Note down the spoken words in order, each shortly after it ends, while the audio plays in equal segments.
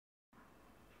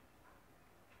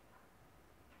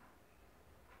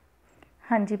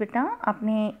हाँ जी बेटा,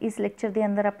 अपने इस लेक्चर के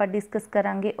अंदर आप डिस्कस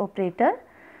करांगे ऑपरेटर।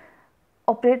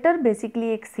 ऑपरेटर बेसिकली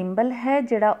एक सिंबल है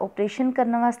जिहड़ा ऑपरेशन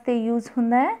करने वास्ते यूज़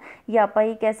होंदा है, या आप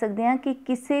ये कह सकते हैं कि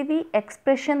किसी भी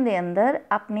एक्सप्रैशन के अंदर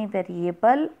अपने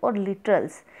वेरीएबल और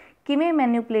लिटरल्स किवें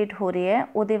मैन्यूपलेट हो रहे हैं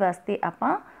उहदे वास्ते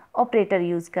आपां ऑपरेटर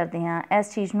यूज़ करते हैं।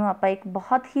 इस चीज़ नूं आपां एक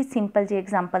बहुत ही सिंपल जी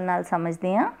एग्जाम्पल नाल समझते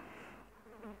हैं।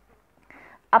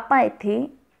 आपां इत्थे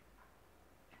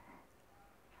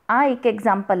आ एक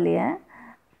एग्जाम्पल लिया है,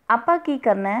 आपां की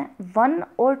करना है 1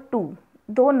 और 2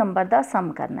 दो नंबर का सम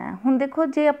करना है। हुण देखो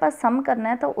जे आपां सम करना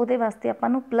है तो उहदे वास्ते आपां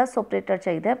नूं प्लस ऑपरेटर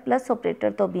चाहिए है, प्लस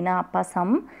ऑपरेटर तो बिना आपां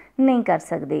सम नहीं कर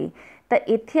सकते। तो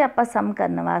इत्थे आपां सम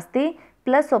करने वास्ते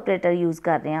प्लस ऑपरेटर यूज़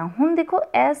कर रहे हैं। हुण देखो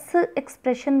इस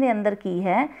एक्सप्रैशन के अंदर की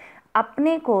है,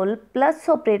 अपने कोल प्लस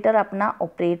ऑपरेटर अपना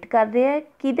ऑपरेट कर रहा है,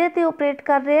 किदे ते ऑपरेट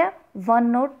कर रहा है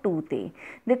 1 और 2 ते।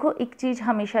 देखो एक चीज़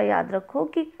हमेशा याद रखो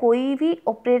कि कोई भी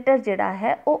ऑपरेटर जिहड़ा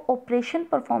है वो ऑपरेशन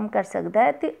परफॉर्म कर सकता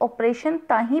है, तो ऑपरेशन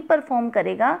तां ही परफॉर्म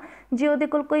करेगा जे उहदे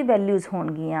कोल कोई वैल्यूज़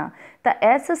होणगियां। तो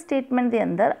इस स्टेटमेंट के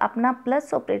अंदर अपना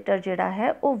प्लस ऑपरेटर जिहड़ा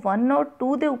है वो 1 और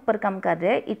 2 के उपर काम कर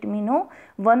रहा है, इट मीन वो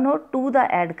 1 और 2 का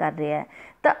ऐड कर रहा है।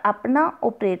 तो अपना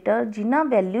ऑपरेटर जिन्हां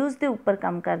वैल्यूज़ के उपर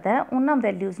काम करता है उन्हां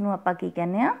वैल्यूज़ नूं आपां की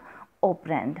कहने आ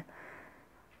ऑपरेंड।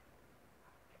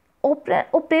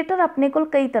 ऑपरेटर अपने कोल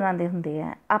कई तरह के होंदे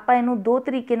हैं, आपां इहनूं दो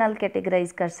तरीके नाल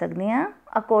कैटेगराइज कर सकते हैं,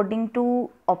 अकॉर्डिंग टू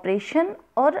ऑपरेशन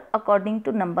और according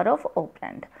to number of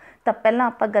operand. तो पहला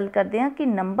आपां गल करते हैं कि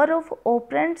नंबर ऑफ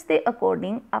ऑपरेंड्स के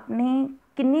अकॉर्डिंग अपने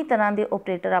किन्नी तरह के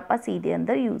ऑपरेटर आपां सी दे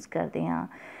अंदर यूज़ करते हैं।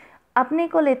 अपने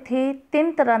कोल इत्थे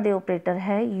 3 तरह के ऑपरेटर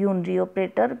है, unary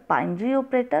operator, binary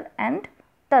operator and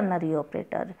ternary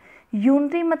operator.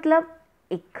 Unary मतलब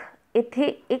एक, इत्थे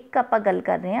एक आपां गल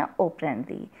कर रहे हैं ऑपरेंड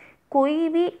की। कोई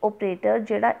भी ऑपरेटर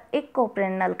जिहड़ा एक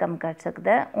ऑपरेंड नाल काम कर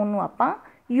सकता है उन्होंने आपां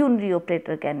यूनरी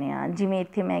ऑपरेटर कहने आ। जिवें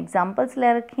इत्थे मैं एग्जाम्पल्स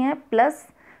लै रखी हैं, plus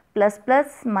plus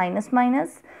plus, minus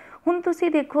minus. हुण तुसीं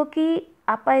देखो कि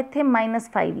आपां इत्थे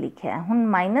 -5 लिखिया है। हुण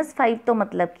 -5 तो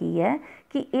मतलब की है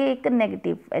कि ये एक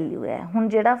नैगेटिव वैल्यू है। हुण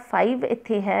जिहड़ा 5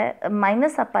 इत्थे है,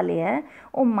 माइनस आपां लिया है,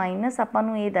 वो माइनस आपां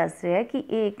नूं ये दस रहा है कि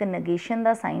ये एक नगेशन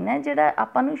का साइन है जिहड़ा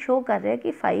आपां नूं शो कर रहा है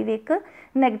कि 5 एक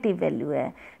नैगेटिव वैल्यू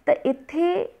है। तो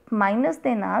इत्थे माइनस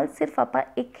के नाल सिर्फ आपां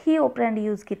एक ही ऑपरेंड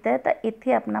यूज़ किया है, तो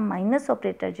इत्थे अपना माइनस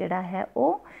ऑपरेटर जिहड़ा है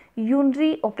वो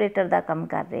यूनरी ऑपरेटर का काम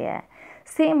कर रहा है।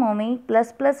 सेम उवें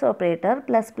प्लस प्लस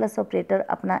ऑपरेटर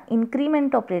अपना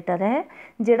इंक्रीमेंट ऑपरेटर है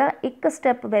जिहड़ा एक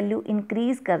स्टैप वैल्यू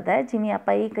इनक्रीज करता है। जिवें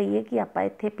आपां ये कहिए कि आपां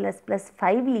इत्थे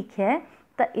 ++5 लिखिया है,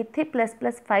 तो इत्थे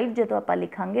 ++5 जो आपां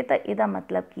लिखांगे तो इहदा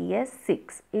मतलब की है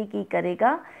 6। ये की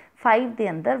करेगा 5 के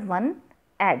अंदर 1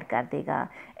 ऐड कर देगा।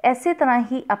 इसे तरह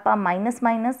ही आपां माइनस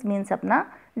माइनस मीनस अपना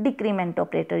डिक्रीमेंट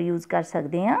ऑपरेटर यूज़ कर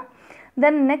सकते हैं।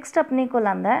 दैन नैक्सट अपने को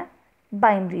आंदा है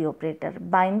बाइनरी ऑपरेटर।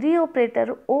 बाइनरी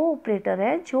ऑपरेटर वो ऑपरेटर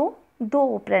है जो दो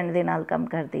ऑपरेंड के नाल काम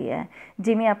करती है।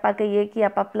 जिवें आपां कहिए कि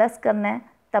आपां प्लस करना है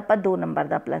तो आपां 2 नंबर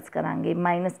का प्लस करांगे,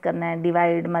 माइनस करना है,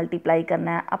 डिवाइड मल्टीप्लाई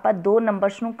करना है, आपां 2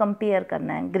 नंबर्स नूं कंपेयर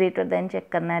करना है, ग्रेटर दैन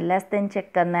चैक करना है, लैस दैन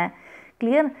चैक करना है।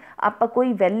 क्लीयर? आपां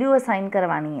कोई वैल्यू असाइन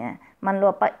करवानी है, मान लो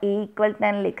आप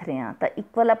A=10 लिख रहे हैं तो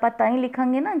इक्वल आप तां ही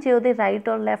लिखांगे ना जे उहदे राइट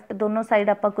और लैफ्ट दोनों साइड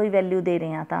आप कोई वैल्यू दे रहे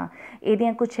हैं। तो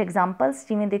ये कुछ एग्जाम्पल्स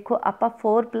जिवें देखो आप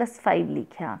 4 + 5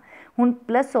 लिखिया। हुण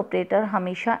प्लस ऑपरेटर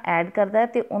हमेशा ऐड करता है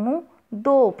तो उन्होंने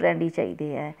 2 ऑपरेंड ही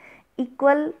चाहिए है।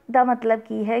 इक्वल का मतलब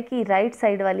की है कि राइट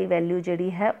साइड वाली वैल्यू जिहड़ी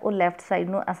है वो लैफ्ट साइड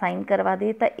नूं असाइन करवा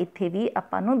दे, तो इत्थे भी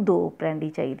आपां नूं 2 ऑपरेंड ही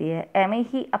चाहिए है। एवें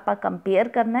ही आपां कंपेयर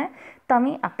करना है तां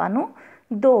भी आपां नूं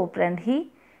 2 ऑपरेंड ही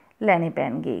लैने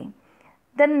पैणगे।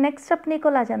 दैन नैक्सट अपने को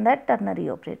आ जाता है टर्नरी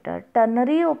ऑपरेटर।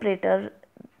 टर्नरी ऑपरेटर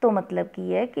तो मतलब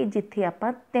की है कि जिथे आप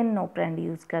 3 ऑपरेंड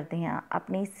यूज़ करते हैं।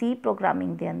 अपनी सी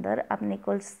प्रोग्रामिंग के अंदर अपने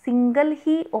को सिंगल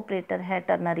ही ऑपरेटर है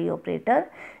टर्नरी ऑपरेटर,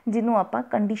 जिन्हों आप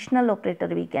कंडीशनल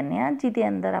ऑपरेटर भी कहने हैं, जिदे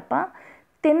अंदर आप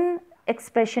 3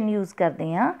 एक्सप्रैशन यूज़ करते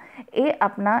हैं। ये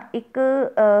अपना एक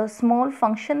स्मॉल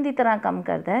फंक्शन की तरह काम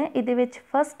करता है। ये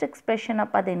फस्ट एक्सप्रैशन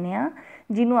आप देने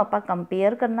जिन्हों आप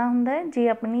कंपेयर करना होंदा है। जे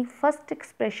अपनी फस्ट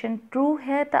एक्सप्रैशन ट्रू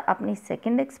है तो अपनी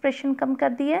सैकेंड एक्सप्रैशन कम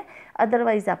करती है,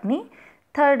 अदरवाइज अपनी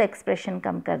थर्ड एक्सप्रैशन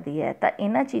कम करती है। तो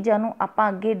इन्हां चीज़ों नूं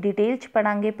आपां अगे डिटेल च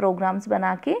पढ़ांगे प्रोग्राम्स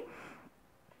बना के।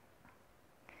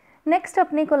 नैक्सट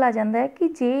अपने को आ जाता है कि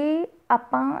जे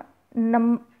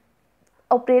आपां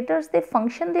ऑपरेटर्स के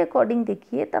फंक्शन के अकॉर्डिंग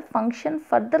देखिए तो फंक्शन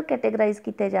फर्दर कैटेगराइज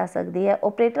किए जा सकते हैं,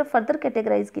 ऑपरेटर फर्दर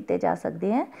कैटेगराइज किए जा सकते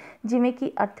हैं, जिमें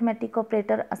कि arithmetic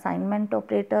operator, assignment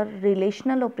operator,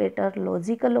 relational operator,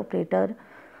 logical operator,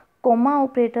 coma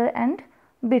operator and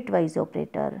bitwise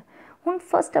operator. ਹੁਣ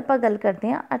फस्ट आपां गल करते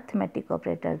हैं अर्थमैटिक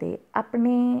ऑपरेटर दे।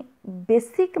 अपने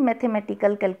बेसिक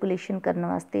मैथेमैटिकल कैलकुलेशन करने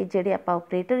वास्ते जिहड़े आपां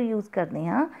ऑपरेटर यूज़ करते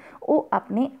हैं वो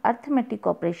अपने अर्थमैटिक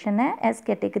ऑपरेशन है। इस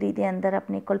कैटेगरी के अंदर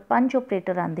अपने कोल 5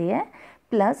 ऑपरेटर आते हैं,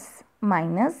 प्लस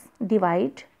माइनस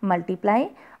डिवाइड मल्टीप्लाई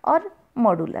और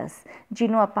मॉडुलस,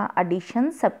 जिन्हों आपां एडिशन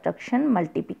सबट्रैक्शन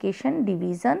मल्टीप्लिकेशन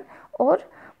डिवीजन और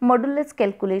मॉडुलस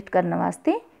कैलकुलेट करने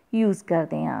वास्ते यूज़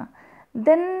करते हैं।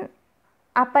 दैन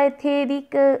ਆਪਾਂ ਇੱਥੇ ਇਹਦੀ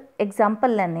ਇੱਕ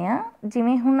ਐਗਜ਼ਾਮਪਲ ਲੈਂਦੇ ਹਾਂ।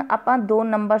 ਜਿਵੇਂ ਹੁਣ ਆਪਾਂ ਦੋ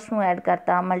ਨੰਬਰਸ ਨੂੰ ਐਡ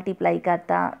ਕਰਤਾ, ਮਲਟੀਪਲਾਈ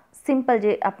ਕਰਤਾ, ਸਿੰਪਲ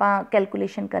ਜੇ ਆਪਾਂ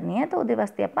ਕੈਲਕੂਲੇਸ਼ਨ ਕਰਨੀ ਹੈ ਤਾਂ ਉਹਦੇ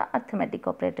ਵਾਸਤੇ ਆਪਾਂ ਅਰਥਮੈਟਿਕ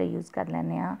ਆਪਰੇਟਰ ਯੂਜ਼ ਕਰ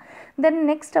ਲੈਂਦੇ ਹਾਂ। ਦੈਨ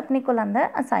ਨੈਕਸਟ ਆਪਣੇ ਕੋਲ ਆਉਂਦਾ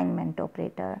ਅਸਾਈਨਮੈਂਟ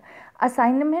ਆਪਰੇਟਰ।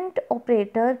 ਅਸਾਈਨਮੈਂਟ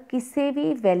ਆਪਰੇਟਰ ਕਿਸੇ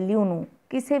ਵੀ ਵੈਲਿਊ ਨੂੰ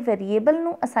ਕਿਸੇ वेरीएबल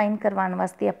ਨੂੰ ਅਸਾਈਨ ਕਰਵਾਉਣ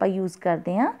ਵਾਸਤੇ ਆਪਾਂ ਯੂਜ਼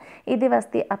ਕਰਦੇ ਹਾਂ। ਇਹਦੇ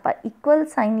ਵਾਸਤੇ ਆਪਾਂ ਇਕੁਅਲ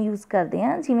ਸਾਈਨ ਯੂਜ਼ ਕਰਦੇ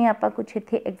ਹਾਂ। ਜਿਵੇਂ ਆਪਾਂ ਕੁਛ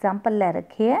ਇੱਥੇ ਐਗਜ਼ਾਮਪਲ ਲੈ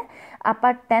ਰੱਖੇ ਹੈ,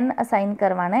 ਆਪਾਂ 10 ਅਸਾਈਨ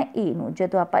ਕਰਵਾਉਣਾ ਹੈ a ਨੂੰ।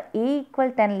 ਜਦੋਂ ਆਪਾਂ a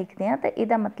 = 10 ਲਿਖਦੇ ਹਾਂ ਤਾਂ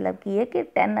ਇਹਦਾ ਮਤਲਬ ਕੀ ਹੈ ਕਿ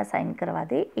 10 ਅਸਾਈਨ ਕਰਵਾ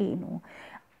ਦੇ a ਨੂੰ।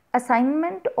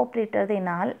 ਅਸਾਈਨਮੈਂਟ ਆਪਰੇਟਰ ਦੇ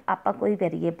ਨਾਲ ਆਪਾਂ ਕੋਈ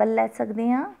वेरीएबल ਲੈ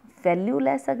ਸਕਦੇ ਹਾਂ, वैल्यू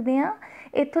लै सकते हैं,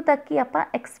 इत्थों तक कि आप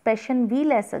एक्सप्रैशन भी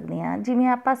लै सकते हैं। जिमें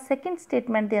आप सैकेंड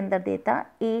स्टेटमेंट के अंदर देता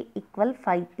a =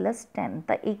 5 + 10,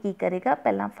 तो ये की करेगा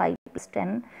पहला 5 +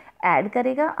 10 ऐड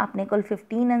करेगा, अपने को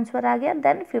 15 आंसर आ गया।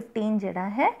 दैन 15 जिहड़ा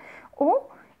है वो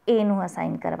a नूं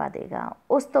असाइन करवा देगा।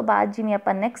 उस तो बाद जिमें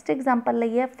आप नैक्सट एग्जाम्पल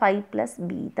लईए 5 +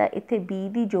 b, तो इत्थे b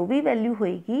की जो भी वैल्यू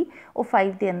होएगी वो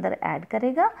 5 के अंदर ऐड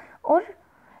करेगा और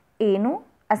a नूं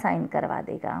असाइन करवा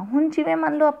देगा। हुण जिवें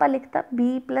मान लो आप लिखता b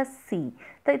 + c,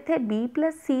 तो इत्थे b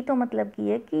 + c तो मतलब की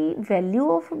है कि value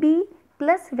of b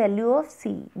plus value of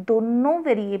c दोनों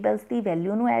वेरीएबल्स की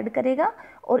वैल्यू नूं ऐड करेगा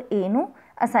और a नूं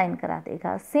असाइन करा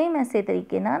देगा। सेम ऐसे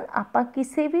तरीके नाल आपां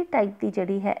किसी भी टाइप की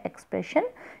जिहड़ी है एक्सप्रैशन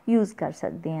यूज़ कर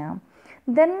सकते हैं।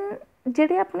 दैन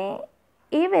जिहड़े अपने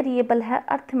ए वेरीएबल है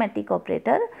अर्थमैटिक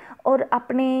ऑपरेटर और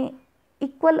अपने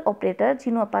इक्वल ऑपरेटर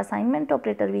जिन्हों आप असाइनमेंट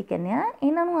ऑपरेटर भी कहने,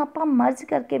 इन्हों आप मर्ज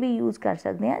करके भी यूज़ कर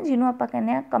सकते हैं, जिन्हों आप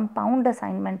कहने कंपाउंड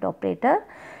असाइनमेंट ऑपरेटर।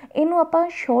 इनू आप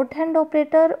शॉर्ट हैंड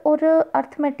ऑपरेटर और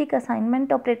अर्थमैटिक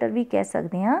असाइनमेंट ऑपरेटर भी कह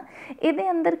सकते हैं। ये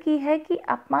अंदर की है कि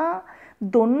आप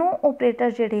दोनों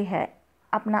ऑपरेटर जिहड़े है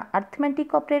अपना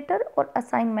अर्थमैटिक ऑपरेटर और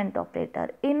असाइनमेंट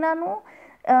ऑपरेटर इन्हों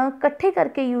इकट्ठे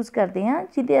करके यूज़ करते हैं,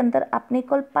 जिदे अंदर अपने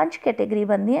को 5 कैटेगरी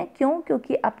बनती है। क्यों?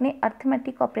 क्योंकि अपने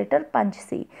अर्थमैटिक ऑपरेटर 5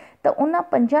 सी, तो उन्होंने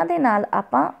 5 दे नाल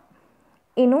आपां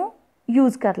इनू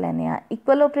यूज़ कर लैने आ।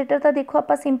 इक्वल ऑपरेटर तो देखो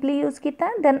आप सिंपली यूज़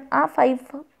किया। दैन आ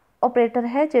 5 ऑपरेटर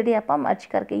है जिहड़े आपां मर्ज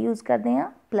करके यूज़ करते हैं,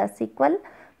 plus equal,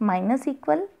 minus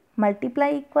equal,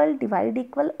 multiply equal, divide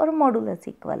equal और मॉडुलस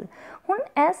इक्वल। हुण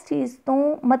इस चीज़ तो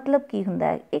मतलब की हुंदा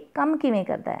है, एक काम किवें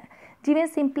करदा है। जिवें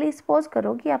सिंपली सपोज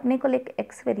करो कि अपने को एक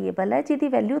एक्स वेरीएबल है जिहदी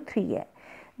वैल्यू 3 है।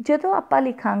 जदों आपां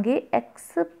लिखांगे x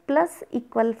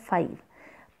 + 5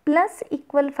 प्लस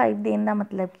इक्वल 5 देने का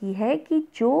मतलब की है कि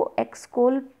जो x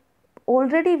कोल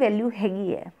ऑलरेडी वैल्यू हैगी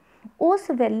है उस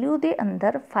वैल्यू के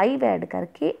अंदर 5 ऐड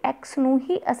करके x नूं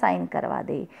ही असाइन करवा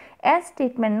दे। इस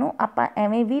स्टेटमेंट नूं आपां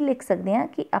एवें भी लिख सकते हैं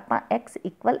कि आपां x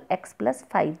 = x +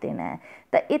 5 देना है।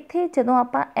 तो इत्थे जदों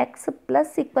आपां x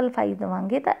 + 5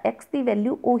 देवांगे तो x की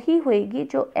वैल्यू उही होएगी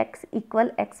जो x =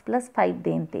 x + 5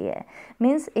 देन ते है।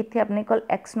 मीनस इत्थे अपने कोल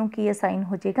x नूं की असाइन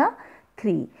हो जाएगा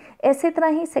 3। इस तरह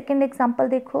ही सैकेंड एग्जाम्पल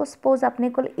देखो, सपोज अपने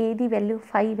को a की वैल्यू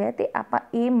 5 है तो आप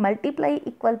a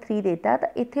 = 3 देता, तो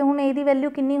इत्थे हुण a की वैल्यू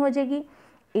कितनी हो जाएगी,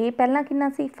 a पहला कितना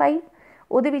सी 5,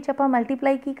 उहदे विच आपां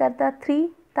मल्टीप्लाई की करता 3,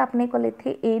 तो अपने को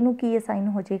इत्थे a नूं की असाइन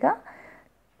हो जाएगा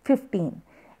 15।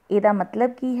 ਇਹਦਾ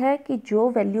मतलब की है कि जो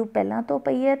वैल्यू पहला तो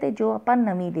पई है तो जो आपां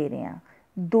नवीं दे रहे हैं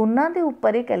दोनों के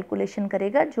उपर ये कैलकुलेशन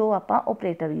करेगा जो आपां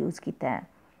ऑपरेटर यूज़ किया है।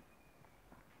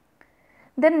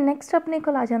 दैन नैक्सट अपने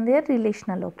को आ जाते हैं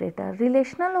relational operator.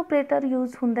 Relational operator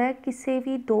use होंदा है किसी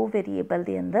भी दो वेरीएबल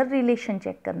के अंदर रिलेशन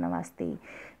चैक करने वास्ते।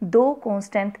 दो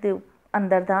कॉन्सटेंट के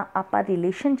अंदर का आप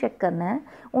रिलेशन चैक करना है,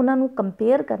 उन्होंने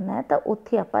कंपेयर करना है, तो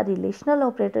उत्थे आप रिलेशनल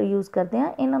ऑपरेटर यूज़ करते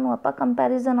हैं। इन्हों आप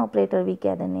कंपैरिजन ऑपरेटर भी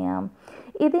कह देने।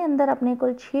 ये अंदर अपने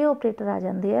को 6 ऑपरेटर आ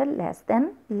जाते हैं,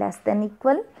 less than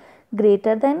equal,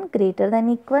 greater than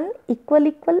equal,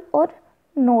 equal और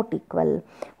नोट इक्वल।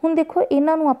 हुण देखो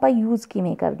इन्हों आप यूज़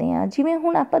किवें करते हैं। जिवें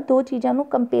हुण आप दो चीज़ों को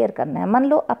कंपेयर करना है, मान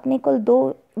लो अपने को दो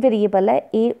वेरीएबल है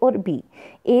a और b,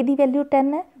 a की वैल्यू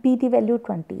 10 है, b की वैल्यू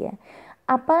 20 है।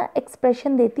 आप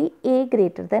एक्सप्रैशन देती a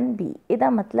 > b, इसका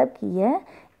मतलब की है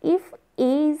if a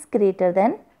is greater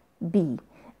than b,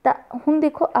 तो हुण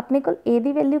देखो अपने को a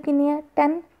की वैल्यू कितनी है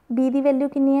 10, b की वैल्यू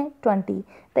कितनी है 20,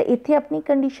 तो इत्थे अपनी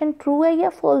कंडीशन ट्रू है या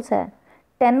फॉल्स है,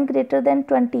 10 >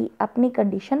 20 अपनी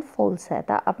कंडीशन फॉल्स है,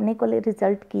 तो अपने को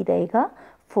रिजल्ट की रहेगा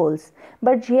फॉल्स।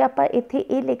 बट जे आप इत्थे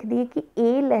ये लिख दिए कि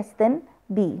a <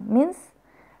 b मीनस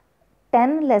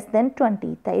 10 ਲੈਸ ਦੈਨ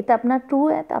 20, ਤਾਂ ਇਹ ਤਾਂ ਆਪਣਾ ਟਰੂ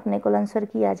है, तो अपने को आंसर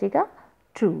की आ जाएगा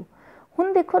ट्रू।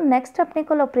 हुण देखो नैक्सट अपने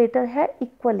को ऑपरेटर है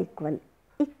इक्वल इक्वल।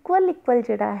 इक्वल इक्वल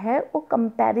जिहड़ा है वो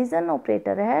कंपैरिजन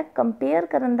ऑपरेटर है, कंपेयर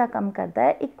करन दा काम करता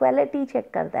है, इक्वैलिटी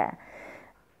चैक करता है।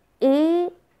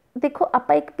 ये देखो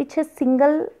आपां एक पिछे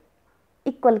सिंगल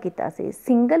इक्वल किया सी,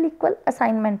 सिंगल इक्वल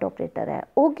असाइनमेंट ऑपरेटर है,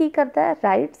 वो की करता है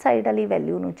राइट साइड वाली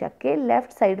वैल्यू नूं चक के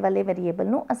लैफ्ट साइड वाले वेरीएबल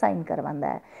नूं असाइन करवांदा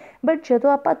है। बट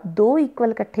जदों आपां दो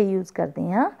इक्वल इकट्ठे यूज़ करते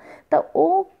हैं तो वो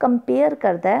कंपेयर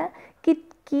करता है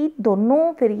कि दोनों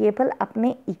वेरीएबल अपने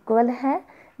इक्वल है।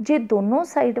 जे दोनों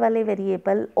साइड वाले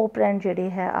वेरीएबल ऑपरेंड जिहड़े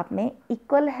है अपने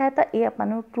इक्वल है तो ये आपां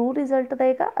नूं ट्रू रिजल्ट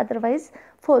देगा, अदरवाइज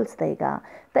फॉल्स देगा।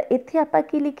 तो इत्थे आपां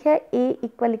की लिखिया ए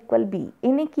इक्वल इक्वल बी,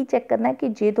 इन्हें की चैक करना है कि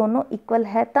जे दोनों इक्वल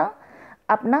है तो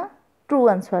अपना ट्रू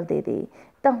आंसर दे दे।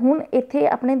 तो हुण इत्थे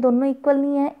अपने दोनों इक्वल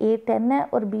नहीं है, ए 10 है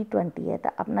और बी 20 है, तो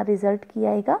अपना रिजल्ट की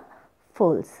आएगा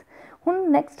फॉल्स। हुण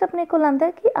नैक्सट अपने को आंदा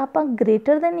है कि आपां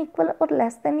ग्रेटर दैन इक्वल और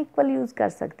लैस दैन इक्वल यूज़ कर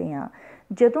सकते हैं।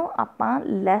 जदों आपां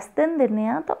लैस दैन दिंदे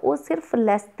आ तो वो सिर्फ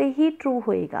लैस ते ही ट्रू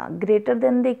होएगा, ग्रेटर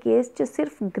दैन दे केस च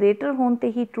सिर्फ ग्रेटर होने ते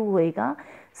ही ट्रू होएगा।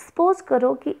 सपोज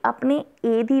करो कि अपनी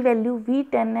ए दी वैल्यू भी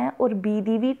 10 है और बी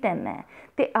दी भी 10 है,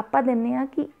 तो आपां दिंदे आ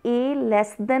कि ए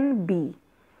लैस दैन बी।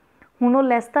 हुण वो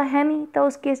लैस तो है नहीं, तो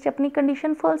उस केस च अपनी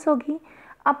कंडीशन फॉल्स होगी।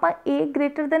 आपां ए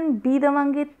ग्रेटर दैन बी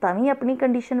देवांगे तां अपनी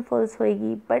कंडीशन फॉल्स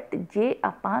होएगी। बट जे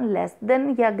आपां लैस दैन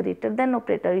या ग्रेटर दैन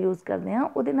ऑपरेटर यूज़ करते हैं,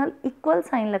 उहदे नाल इक्वल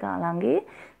साइन लगा लांगे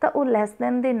तो वो लैस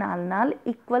दैन दे नाल नाल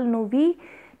इक्वल नूं भी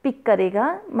पिक करेगा।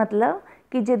 मतलब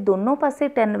कि जे दोनों पासे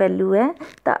 10 वैल्यू है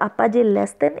तो आपां जे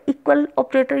less than equal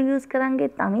operator use करांगे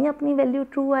तां अपनी वैल्यू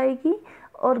ट्रू आएगी,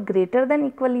 और ग्रेटर दैन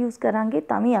इक्वल यूज़ करांगे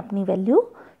तां अपनी वैल्यू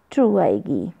ट्रू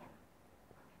आएगी।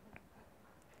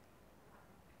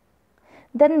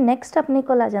 दैन नैक्सट अपने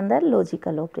को आ जाता है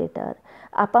लॉजिकल ऑपरेटर।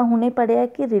 आपां हुणे पढ़िया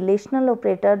कि रिलेशनल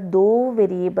ऑपरेटर दो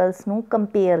वेरीएबल्स नूं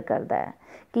कंपेयर करता है,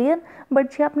 क्लीयर।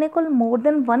 बट जे अपने को मोर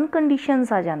दैन वन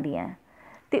कंडीशनस आ जांदियां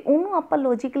तो उन्होंने आपां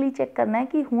लॉजिकली चैक करना है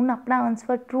कि हुण अपना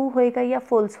आंसर ट्रू होएगा या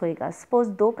फॉल्स होएगा। सपोज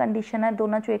दो कंडीशन है,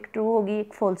 दोनों चों एक ट्रू होगी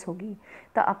एक फॉल्स होगी,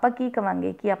 तो आपां की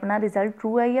कहांगे कि अपना रिजल्ट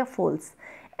ट्रू है या फॉल्स।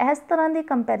 इस तरह के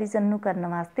कंपैरिजन नूं करने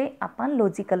वास्ते आपां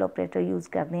लॉजिकल ऑपरेटर यूज़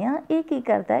करते हैं। ये की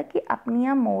करता है कि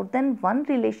अपनियां मोर दैन वन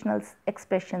रिलेशनल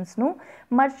एक्सप्रैशनस नूं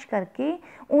मर्ज करके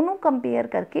उन्होंने कंपेयर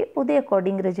करके उहदे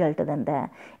अकॉर्डिंग रिजल्ट दिंदा है।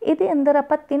 इहदे अंदर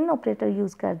आपां 3 ऑपरेटर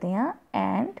यूज़ करते हैं,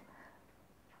 एंड,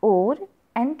 और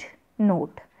एंड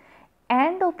नोट।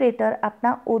 एंड ऑपरेटर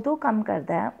अपना उदों काम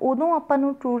करता है, उदों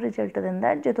आपां ट्रू रिजल्ट दिंदा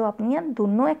है जदों अपनियां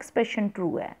दोनों एक्सप्रैशन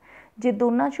ट्रू है। जे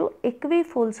दोनों चों एक भी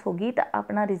फॉल्स होगी तो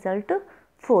अपना रिजल्ट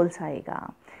फॉल्स आएगा।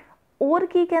 और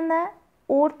की कहना है,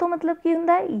 और तो मतलब की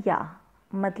हुंदा है या,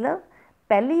 मतलब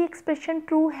पहली एक्सप्रैशन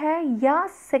ट्रू है या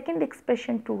सेकंड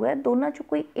एक्सप्रैशन ट्रू है, दोनों चों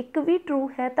कोई एक भी ट्रू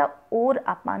है तो और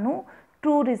आपां नूं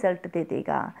ट्रू रिजल्ट दे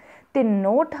देगा। तो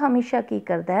नोट हमेशा की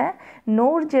करता है,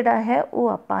 नोट जिहड़ा है वो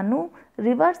आपां नूं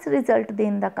रिवर्स रिजल्ट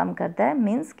देने का काम करता है।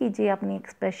 मीनस कि जे अपनी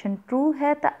एक्सप्रैशन ट्रू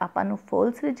है तो आपां नूं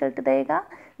फॉल्स रिजल्ट देगा,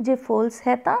 जे फॉल्स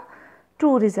है तो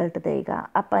ट्रू रिजल्ट देगा।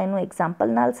 आपां इनू एग्जाम्पल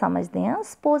नाल समझते हैं।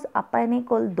 सपोज आपां इन्हें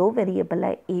कोल दो वेरीएबल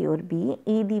है ए और बी,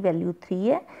 ए दी वैल्यू 3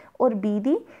 है और बी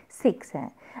दी 6 है।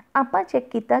 आपां चेक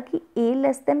किया कि ए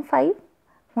लैस दैन 5,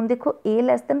 हुण देखो ए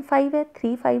लैस दैन 5 है,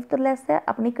 3 5 तो लैस है,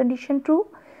 अपनी कंडीशन ट्रू।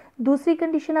 दूसरी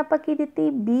कंडीशन आपां की दित्ती,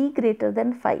 बी ग्रेटर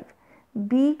दैन 5,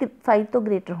 बी 5 तो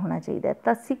ग्रेटर होना चाहिए,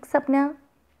 तो 6 अपना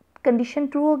कंडीशन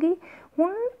ट्रू होगी।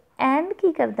 हुण एंड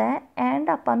की करता है, एंड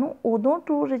आपां नूं उदों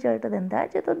ट्रू रिजल्ट दिंदा है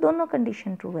जदों दोनों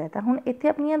कंडीशन ट्रू है। तो हुण इत्थे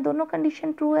अपनियां दोनों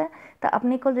कंडीशन ट्रू है तो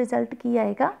अपने को रिजल्ट की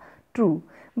आएगा ट्रू।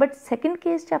 बट सैकेंड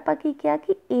केस च आपां की किया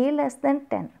कि ए लैस दैन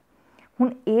 10,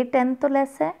 हुण ए 10 तो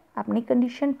लैस है, अपनी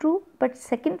condition true. But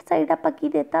second side आपां की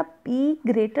देता बी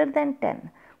ग्रेटर दैन 10,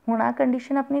 हुण आ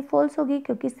कंडीशन अपनी फॉल्स होगी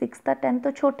क्योंकि 6 का 10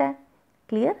 तो छोटा है,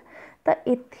 क्लीयर। तो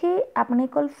इत्थे अपने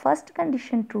को फस्ट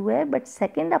कंडीशन ट्रू है बट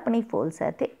सैकेंड अपनी फॉल्स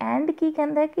है। तो एंड की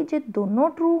कहता है कि जे दोनों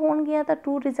ट्रू होणगियां तो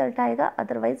ट्रू रिजल्ट आएगा,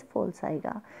 अदरवाइज फॉल्स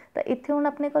आएगा। तो इत्थे हुण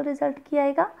अपने को रिजल्ट की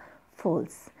आएगा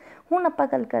फॉल्स। हुण आपां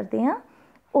गल करते हैं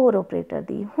और ऑपरेटर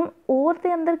दी। हुण और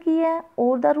दे अंदर की है,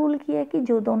 और दा रूल की है कि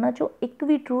जो दोनों चों एक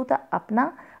भी ट्रू तो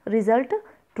अपना रिजल्ट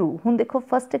ट्रू। हुण देखो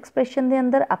फस्ट एक्सप्रैशन दे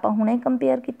अंदर आपां हुणे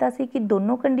कंपेयर कीता सी कि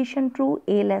दोनों कंडीशन ट्रू,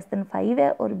 ए लैस दैन 5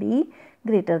 है और बी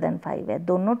ग्रेटर दैन 5 है,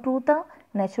 दोनों ट्रू तो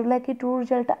नैचुरल है कि ट्रू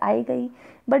रिजल्ट आई गई।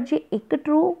 बट जे एक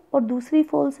ट्रू और दूसरी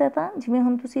फॉल्स है तो जिवें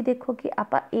हुण तुसीं देखो कि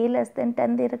आपां ए लैस दैन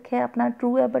 10 दे रखे अपना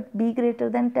ट्रू है बट बी ग्रेटर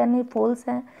दैन 10 ये फॉल्स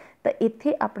है। तो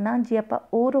इत्थे अपना जे आपां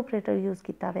और ऑपरेटर यूज़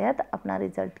किया हुआ तो अपना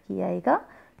रिजल्ट की आएगा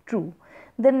ट्रू।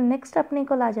 दैन नैक्सट अपने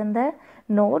को आ जाता है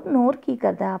नोर। नोर की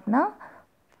करता है अपना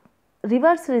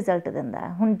रिवर्स रिजल्ट दिंदा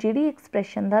है। हुण जिहड़ी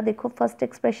एक्सप्रैशन का देखो फस्ट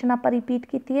एक्सप्रैशन आपां रिपीट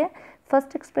की है,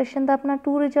 फस्ट एक्सप्रैशन का अपना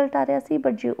टू रिजल्ट आ रहा सी,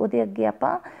 बट जे उहदे अगे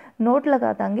आपां नोट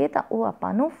लगा दांगे तो वह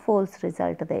आपां नूं फॉल्स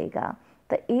रिजल्ट देगा।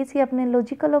 तो ये सी अपने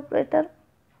लॉजिकल ऑपरेटर।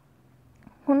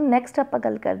 हुण नैक्सट आपां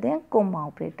गल करते हैं कोमा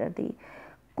ऑपरेटर की।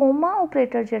 कोमा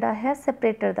ऑपरेटर जिहड़ा है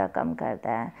सैपरेटर का काम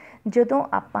करता है। जदों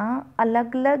आपां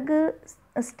अलग अलग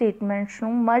स्टेटमेंट्स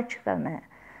नूं मर्ज करना है,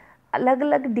 अलग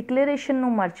अलग डिक्लेरेशन नूं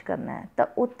मर्ज करना है, तो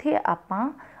उत्थे आपां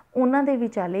उन्हां दे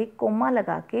विचाले कोमा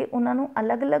लगा के उन्हां नूं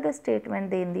अलग अलग स्टेटमेंट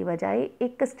देने की बजाय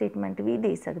एक स्टेटमेंट भी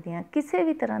दे सकते हैं। किसी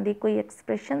भी तरह की कोई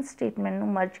एक्सप्रैशन स्टेटमेंट नूं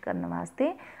मर्ज करने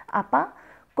वास्ते आपां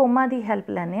कोमा की हैल्प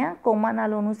लैने आ। कोमा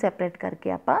नाल उहनूं सैपरेट करके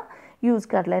आपां यूज़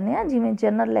कर लैने आ, जिवें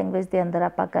जनरल लैंग्वेज के अंदर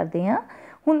आपां करते हैं।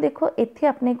 हुण देखो इत्थे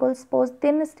अपने कोल सपोज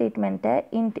 3 स्टेटमेंट है,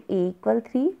 इंट ए equal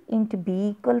 3, int B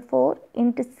equal 4,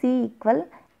 int सी इक्वल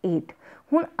 8।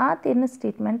 हुण आ 3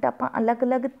 स्टेटमेंट आपां अलग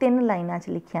अलग 3 लाइनां च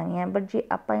लिखिया हुई हैं, बट जे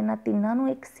आपां इन्हां तिन्नां नूं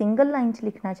एक सिंगल लाइन च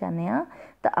लिखना चाहते हैं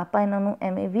तो आपां इन्हां नूं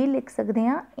एवें भी लिख सकते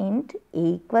हैं, इंट ए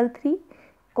equal 3,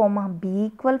 coma B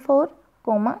equal 4,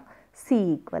 comma C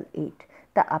equal 8।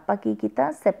 तो आपां की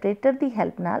कीता, सैपरेटर की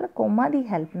हैल्प नाल, कोमा की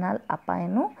हैल्प नाल आपां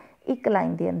इहनूं एक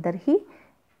लाइन के अंदर ही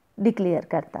डिक्लेयर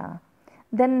करता।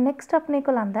 दैन नैक्सट अपने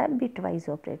को आता है bit wise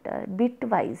operator. Bit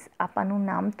wise आपां नूं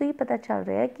नाम तो ही पता चल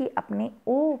रहा है कि अपने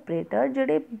वो ऑपरेटर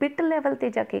जिहड़े बिट लैवल ते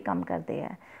जाके काम करते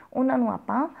हैं उन्हां नूं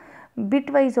आपां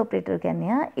बिट वाइज ऑपरेटर कहने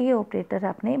आ। ये ऑपरेटर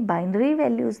अपने बाइनरी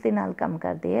वैल्यूज़ के नाल काम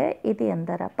करते हैं। ये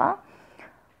अंदर आपां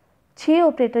 6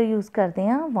 ऑपरेटर यूज़ करते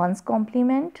हैं, once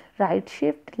complement, right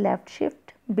shift, left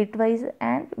shift, bitwise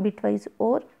and, bitwise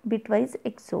और, बिटवाइज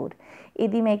एक्सोर।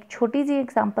 यदि मैं एक छोटी जी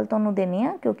एग्जाम्पल तुहानूं देनी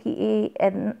है क्योंकि ये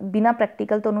बिना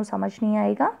प्रैक्टिकल तुहानूं समझ नहीं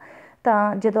आएगा,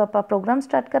 तो जो आप प्रोग्राम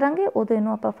स्टार्ट करांगे उदों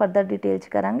इनू आप फरदर डिटेल च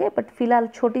करांगे, बट फिलहाल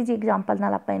छोटी जी एग्जाम्पल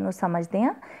नाल आप इनू समझते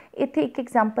हैं। इत्थे एक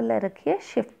एग्जाम्पल लै रखी है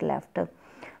शिफ्ट लैफ्ट।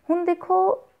 हुण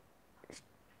देखो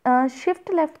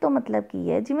शिफ्ट लैफ्ट तो मतलब की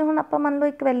है, जिवें हुण आपां मान लो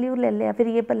एक वैल्यू ले लिया,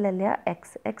 वेरीएबल ले लिया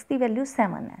एक्स, एक्स की वैल्यू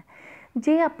 7 है।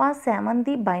 जे आपां 7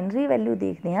 की बाइनरी वैल्यू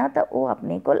देखते हैं तो वह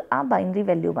अपने कोल आ बाइनरी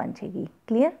वैल्यू बन जाएगी।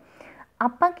 क्लीयर।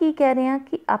 आपां की कह रहे हैं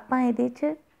कि आपां इहदे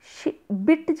च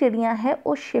बिट जिहड़ियां है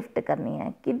वो शिफ्ट करनी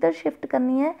है। किधर शिफ्ट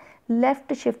करनी है?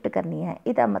 लैफ्ट शिफ्ट करनी है।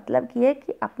 इसका मतलब की है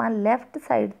कि आपां लैफ्ट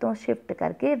साइड तो शिफ्ट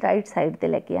करके राइट साइड ते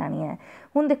लेके आनी है।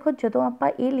 हुण देखो जदों आपां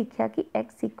ये लिखिया कि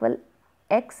x equal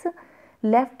x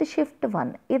left shift 1,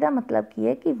 इसका मतलब की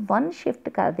है कि 1 शिफ्ट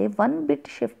कर दे, 1 बिट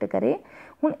शिफ्ट करे।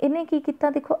 हुण इन्हें की किया,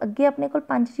 देखो अगे अपने को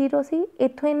 5 जीरो सी,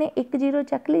 इत्थों इन्हें 1 जीरो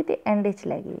चक ली तो एंड च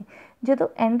लै गए।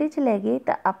 जो एंड च लै गए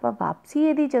तो आप वापसी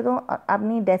यदि जो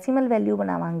अपनी डेसीमल वैल्यू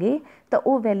बनावांगे तो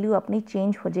वो वैल्यू अपनी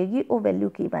चेंज हो जाएगी। वो वैल्यू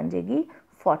की बन जाएगी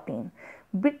 14।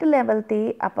 बिट लैवल ते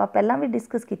आपां पहलां भी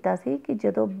डिस्कस किया सी कि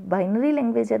जो बाइनरी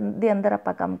लैंग्वेज के अंदर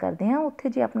आपां काम करते हैं उत्थे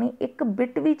जे अपनी एक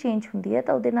बिट भी चेंज होंदी है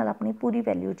तो उहदे नाल अपनी पूरी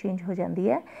वैल्यू चेंज हो जाती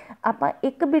है। आपां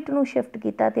एक बिट नूं शिफ्ट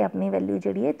किया तो अपनी वैल्यू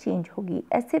जिहड़ी है चेंज होगी।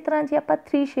 इस तरह जे आपां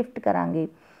 3 शिफ्ट करांगे,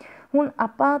 हुण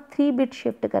आपां 3 बिट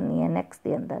शिफ्ट करनी है नैक्सट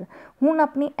के अंदर। हुण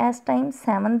अपनी इस टाइम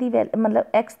 7 की वैल्यू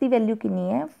मतलब एक्स की वैल्यू कितनी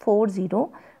है 40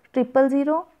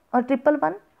 000 और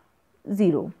 111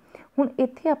 0। हुण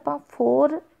इत्थे आपां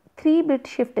 3 बिट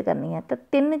शिफ्ट करनी है तो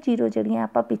 3 जीरो जिहड़ियां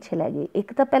आपां पिछे लै गए,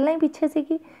 एक तो पहलां ही पिछे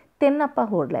सीगी, 3 आपां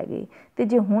होर लै गए। तो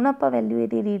जे हुण आपां वैल्यू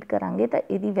इहदी रीड करांगे तो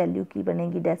इहदी वैल्यू की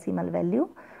बनेगी डेसीमल वैल्यू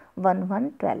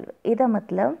 1112। इहदा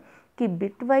मतलब कि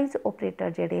बिट वाइज ऑपरेटर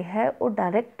जिहड़े है वो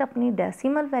डायरैक्ट अपनी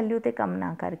डेसीमल वैल्यू ते काम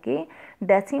ना करके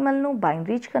डेसीमल नूं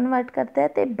बाइनरी च कन्वर्ट करता है।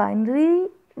 तो बाइनरी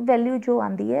वैल्यू जो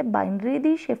आती है बाइनरी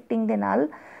की शिफ्टिंग के नाल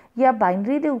या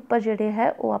बाइनरी के उपर जिहड़े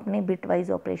है वो अपने बिट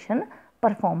वाइज ऑपरेशन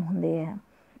परफॉर्म होंदे है।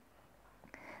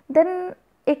 दैन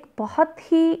एक बहुत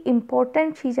ही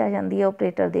इंपॉर्टेंट चीज़ आ जाती है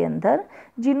ऑपरेटर के अंदर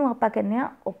जिन्हों आप कहने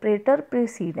ऑपरेटर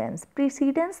प्रीसीडेंस।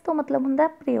 प्रीसीडेंस तो मतलब होंदा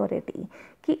प्रायोरिटी,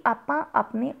 कि आपां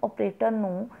अपने ऑपरेटर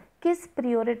नूं किस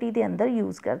प्रायोरिटी के अंदर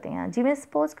यूज़ करते हैं। जिवें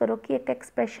सपोज करो कि एक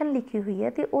एक्सप्रैशन लिखी हुई है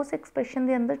तो उस एक्सप्रैशन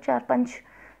के अंदर 4-5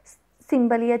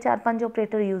 सिंबल या 4-5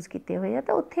 ऑपरेटर यूज़ किए हुए हैं,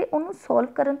 तो उत्थे उन्होंने सॉल्व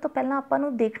करन तो पहलां आपां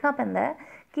नूं देखना पैंदा है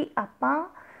कि आपां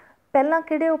पहलां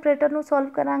किहड़े ऑपरेटर नूं सॉल्व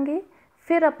करांगे,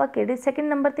 फिर आपां किहड़े सैकेंड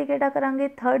नंबर ते किहड़ा करांगे,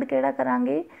 थर्ड किहड़ा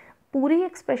करांगे। पूरी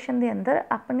एक्सप्रैशन के अंदर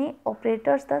अपने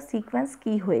ऑपरेटर्स का सीक्वेंस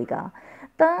की होएगा।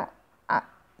 तो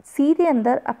सी के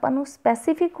अंदर आपां नूं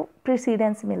स्पैसीफिक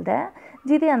प्रीसीडेंस मिलता है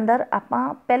जिहदे अंदर आपां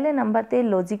पहले नंबर ते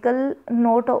लॉजिकल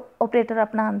नोट ऑपरेटर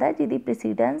अपना आंदा है जिहदी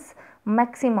प्रीसीडेंस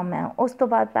मैक्सीमम है। उस तो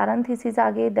बाद पैरेंथीसिस आ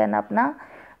गए, दैन अपना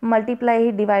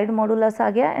मल्टीप्लाई डिवाइड मॉडुलस आ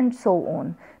गया एंड सो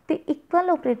ऑन। तो इक्वल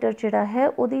ऑपरेटर जिहड़ा है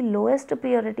उहदी लोएस्ट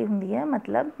प्रायोरिटी हुंदी है।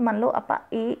 मतलब मान लो आपां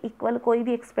ए इक्वल कोई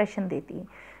भी एक्सप्रैशन देती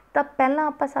ਤਾਂ ਪਹਿਲਾਂ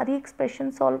ਆਪਾਂ ਸਾਰੀ ਐਕਸਪ੍ਰੈਸ਼ਨ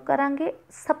ਸੋਲਵ ਕਰਾਂਗੇ।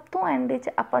 ਸਭ ਤੋਂ ਐਂਡ 'ਚ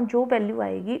ਆਪਾਂ ਜੋ ਵੈਲਿਊ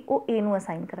ਆਏਗੀ ਉਹ ਏ ਨੂੰ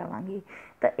ਅਸਾਈਨ ਕਰਾਵਾਂਗੇ।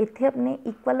 ਤਾਂ ਇੱਥੇ ਆਪਣੇ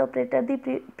ਇਕੁਅਲ ਆਪਰੇਟਰ ਦੀ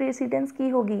ਪ੍ਰੈਸੀਡੈਂਸ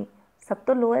ਕੀ ਹੋ ਗਈ, ਸਭ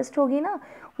ਤੋਂ ਲੋਐਸਟ ਹੋ ਗਈ ਨਾ।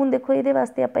 ਹੁਣ ਦੇਖੋ ਇਹਦੇ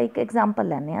ਵਾਸਤੇ ਆਪਾਂ ਇੱਕ ਐਗਜ਼ਾਮਪਲ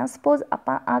ਲੈਂਦੇ ਹਾਂ। ਸਪੋਜ਼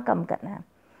ਆਪਾਂ ਆਹ ਕੰਮ ਕਰਨਾ ਹੈ,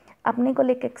 ਆਪਣੇ ਕੋਲ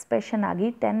ਇੱਕ ਐਕਸਪ੍ਰੈਸ਼ਨ ਆ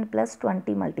ਗਈ 10 +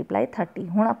 20 × 30।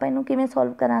 ਹੁਣ ਆਪਾਂ ਇਹਨੂੰ ਕਿਵੇਂ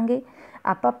ਸੋਲਵ ਕਰਾਂਗੇ,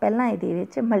 ਆਪਾਂ ਪਹਿਲਾਂ ਇਹਦੇ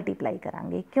ਵਿੱਚ ਮਲਟੀਪਲਾਈ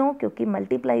ਕਰਾਂਗੇ। ਕਿਉਂ? ਕਿਉਂਕਿ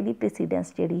ਮਲਟੀਪਲਾਈ ਦੀ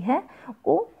ਪ੍ਰੈਸੀਡੈਂਸ ਜਿਹੜੀ ਹੈ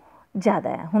ਉਹ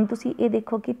ज़्यादा है। हुण तुसी ये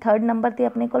देखो कि 3rd नंबर ते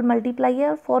अपने कोल मल्टीप्लाई है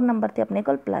और 4th नंबर ते अपने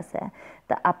कोल प्लस है।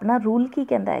 तो अपना रूल की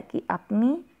कहता है कि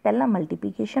अपनी पहला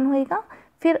मल्टीप्लीकेशन होएगा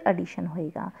फिर एडिशन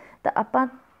होएगा। तो आपां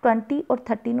 20 और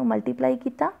 30 नूं मल्टीप्लाई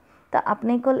किया तो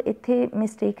अपने कोल इत्थे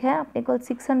मिसटेक है, अपने कोल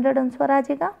 600 आंसर आ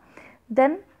जाएगा।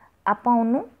 दैन आपां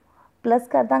उहनूं प्लस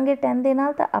कर देंगे 10 दे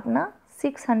नाल, तो अपना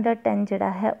 610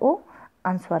 जिहड़ा है वो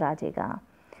आंसर आ जाएगा।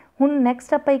 हुण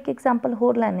नैक्सट आपां एक एग्जाम्पल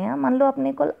होर लैने आ। मान लो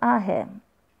अपने कोल आ है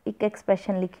एक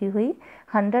एक्सप्रैशन लिखी हुई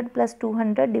 100 +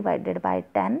 200 /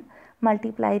 10 ×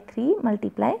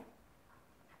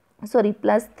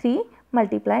 3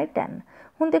 + 10।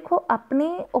 हुण देखो अपने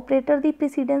ऑपरेटर की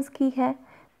प्रेसीडेंस की है,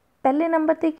 पहले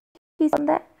नंबर ते की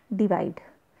होंदा है डिवाइड,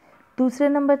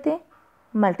 दूसरे नंबर ते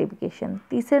मल्टीप्लिकेशन,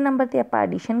 तीसरे नंबर ते आपां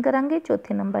एडिशन करांगे,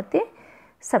 चौथे नंबर ते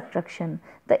सबट्रैक्शन।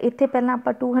 तो इत्थे पहलां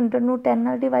आपां 200 नूं 10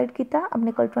 नाल डिवाइड किया,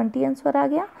 अपने कोल 20 आंसर आ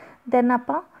गया। दैन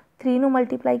आपां 3 नूं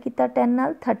मल्टीप्लाई किया 10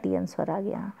 नाल, 30 आंसर आ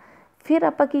गया। फिर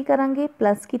आपां की करांगे,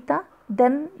 प्लस किया,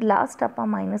 दैन लास्ट आपां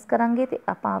माइनस करांगे तो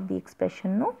आपां आपदी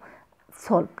एक्सप्रैशन नूं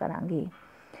सॉल्व करांगे।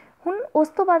 हुण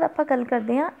उस तो बाद आपां गल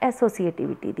करदे हां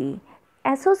एसोसीएटिविटी दी।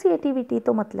 एसोसीएटिविटी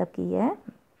तो मतलब की है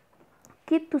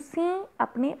कि तुसीं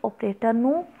अपने ऑपरेटर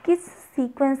नूं किस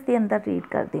सीक्वेंस के अंदर रीड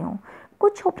करते हो।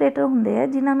 कुछ ऑपरेटर होंदे है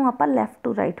जिन्हां नूं आपां लैफ्ट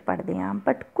टू राइट पढ़ते हैं,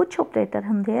 बट कुछ ऑपरेटर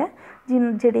होंदे है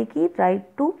जिहड़े कि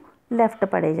राइट टू लैफ्ट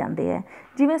पढ़े जाते हैं।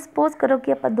 जिवें सपोज करो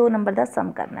कि आप 2 नंबर का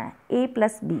सम करना है A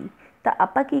 + B, तो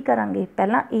आप की करांगे,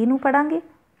 पहला A नूं पढ़ांगे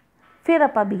फिर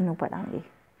आप B नूं पढ़ांगे,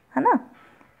 है ना।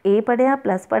 A पढ़िया,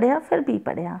 प्लस पढ़िया, फिर B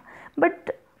पढ़िया।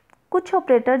 बट कुछ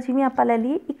ऑपरेटर जिवें आप ले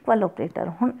लीए इक्वल ऑपरेटर।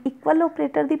 हुण इक्वल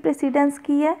ऑपरेटर की प्रेसीडेंस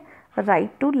की है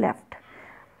राइट टू लैफ्ट।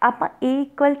 आप A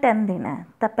 = 10 देना है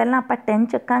तो पहला आप 10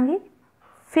 चकांगे,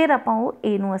 फिर आप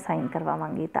A नूं असाइन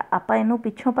करवावांगे। तो आप इनू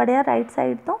पिछों पढ़िया राइट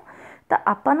साइड तो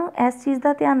आपां नूं इस चीज़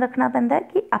का ध्यान रखना पैंदा है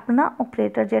कि अपना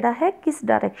ऑपरेटर जिहड़ा है किस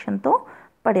डायरैक्शन तो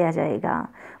पढ़िया जाएगा।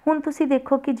 हुण तुसीं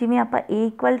देखो कि जिवें आपां A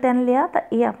 = 10 लिया तो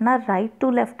ये अपना राइट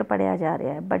टू लैफ्ट पढ़िया जा रहा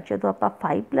है, बट जो आपां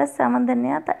 5 + 7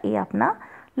 दिंदे तो ये अपना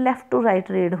लैफ्ट टू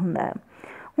राइट रीड हुंदा है।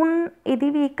 हुण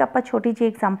इहदी भी एक आपां छोटी जी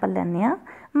एग्जाम्पल लैंदे आ।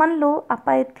 मान लो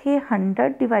आपां इत्थे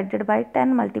 100 /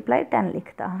 10 × 10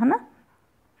 लिखता, है ना।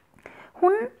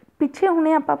 हुण पिछे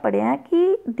हुणे आपां पढ़िया कि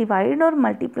डिवाइड और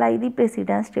मल्टीप्लाई की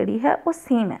प्रेसीडेंस जिहड़ी है वो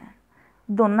सेम है,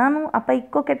 दोनों नूं आपां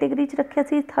इक्को कैटेगरी च रखिया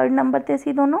सी, 3rd नंबर ते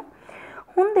सी दोनों।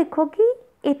 हुण देखो कि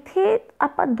इत्थे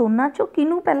आपां दोनों चों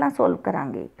किनूं पहलां सोल्व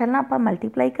करांगे, पहलां आपां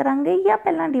मल्टीप्लाई करांगे या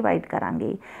पहलां डिवाइड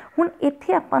करांगे। हुण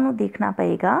इत्थे आपां नूं देखना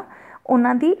पएगा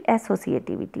उन्हां दी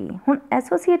एसोसीएटिविटी। हुण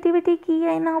एसोसीएटिविटी की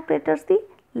है इन्हां operators the,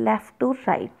 left to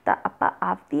right. तो आपां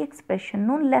आपदी एक्सप्रैशन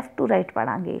नूं लैफ्ट टू राइट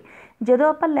पढ़ांगे। जदों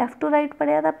आपां लैफ्ट टू राइट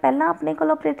पढ़िया तो पहलां अपने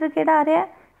कोल ऑपरेटर किहड़ा आ रहा है,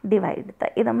 डिवाइड। तो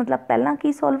इहदा मतलब पहलां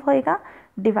की सॉल्व होएगा,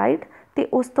 डिवाइड, तो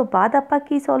उस तो बाद आपां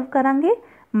की सॉल्व करांगे,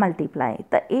 मल्टीप्लाई।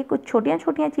 तो ये कुछ छोटिया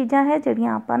छोटिया चीज़ां है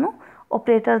जिहड़ियां आपां नूं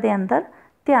ऑपरेटर दे अंदर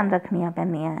ध्यान रखनियां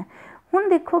पैंदियां है। हुण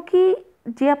देखो कि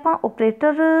जे आपां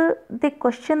ऑपरेटर दे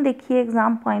क्वेश्चन देखिए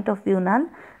एग्जाम पॉइंट ऑफ व्यू नाल,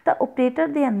 तो ऑपरेटर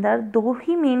दे अंदर 2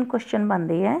 ही मेन क्वेश्चन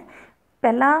बनते हैं।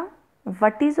 पहला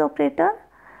what is operator,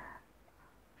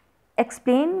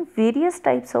 explain वेरीअस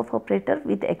types of operator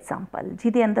with example,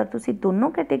 जिहदे अंदर तुसी दोनों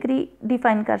कैटेगरी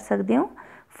डिफाइन कर सकते हो।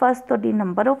 फर्स्ट तुहाडी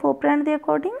नंबर ऑफ ऑपरेंड के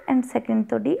अकॉर्डिंग एंड सैकेंड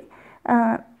तुहाडी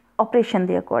ऑपरेशन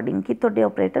के अकॉर्डिंग कि तुहाडे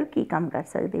ऑपरेटर की काम कर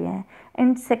सकते हैं।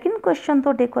 एंड सैकेंड क्वेश्चन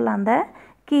तुहाडे कोल आंदा है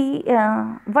कि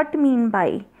what mean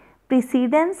by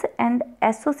precedence and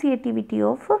एसोसीएटिविटी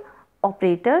of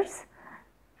operators.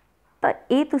 तो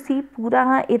ये तुसी पूरा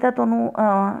इहदा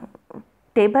तुहानूं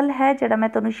टेबल है जिहड़ा मैं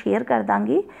तुहानूं शेयर कर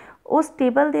दांगी, उस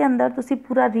टेबल के अंदर तुसी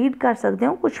पूरा रीड कर सकते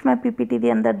हो। कुछ मैं पीपीटी के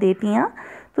अंदर देती हाँ,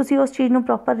 तुसी उस चीज़ नूं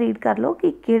प्रॉपर रीड कर लो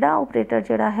कि किहड़ा ऑपरेटर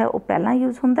जिहड़ा है वो पहला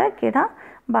यूज़ हुंदा है, किहड़ा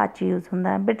बाद च यूज़ हुंदा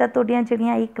है। बेटा तुहाडीआं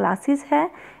जिहड़ियां ये क्लासिस है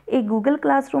ये गूगल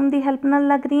क्लासरूम की हैल्प नाल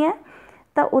लग रही हैं,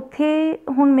 तो उत्थे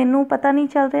हुण मैनूं पता नहीं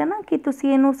चल रहा ना कि तुसी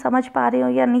इहनूं समझ पा रहे हो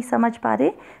या नहीं समझ पा रहे।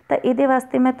 तो इहदे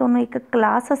वास्ते मैं तुहानूं एक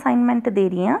क्लास असाइनमेंट दे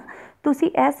रही हाँ, तुसी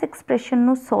इस एक्सप्रैशन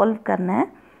नूं सॉल्व करना है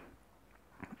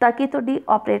ताकि तुहाडी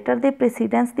ऑपरेटर दे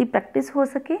प्रेसीडेंस की प्रैक्टिस हो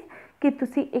सके कि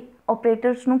तुसी एक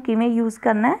ऑपरेटर्स नूं किवें यूज़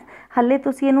करना है। हले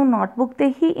तुसी इहनूं नोटबुक ते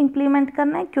ही इंप्लीमेंट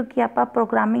करना है क्योंकि आपां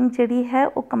प्रोग्रामिंग जिहड़ी है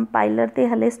वो कंपाइलर ते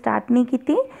हले स्टार्ट नहीं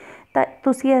कीती। ਤਾਂ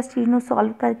ਤੁਸੀਂ ਇਸ ਚੀਜ਼ ਨੂੰ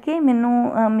ਸੋਲਵ ਕਰਕੇ ਮੈਨੂੰ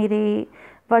ਮੇਰੇ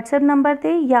WhatsApp ਨੰਬਰ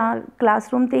 'ਤੇ ਜਾਂ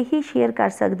ਕਲਾਸਰੂਮ 'ਤੇ ਹੀ ਸ਼ੇਅਰ ਕਰ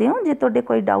ਸਕਦੇ ਹੋ। ਜੇ ਤੁਹਾਡੇ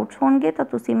ਕੋਈ ਡਾਊਟਸ ਹੋਣਗੇ ਤਾਂ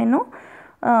ਤੁਸੀਂ ਮੈਨੂੰ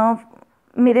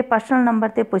ਮੇਰੇ ਪਰਸਨਲ ਨੰਬਰ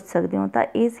 'ਤੇ ਪੁੱਛ ਸਕਦੇ ਹੋ। ਤਾਂ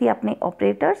ਇਹ ਸੀ ਆਪਣੇ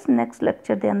ਆਪਰੇਟਰਸ। ਨੈਕਸਟ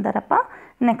ਲੈਕਚਰ ਦੇ ਅੰਦਰ ਆਪਾਂ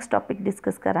ਨੈਕਸਟ ਟੌਪਿਕ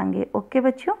ਡਿਸਕਸ ਕਰਾਂਗੇ। ਓਕੇ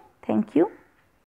ਬੱਚਿਓ, ਥੈਂਕ ਯੂ।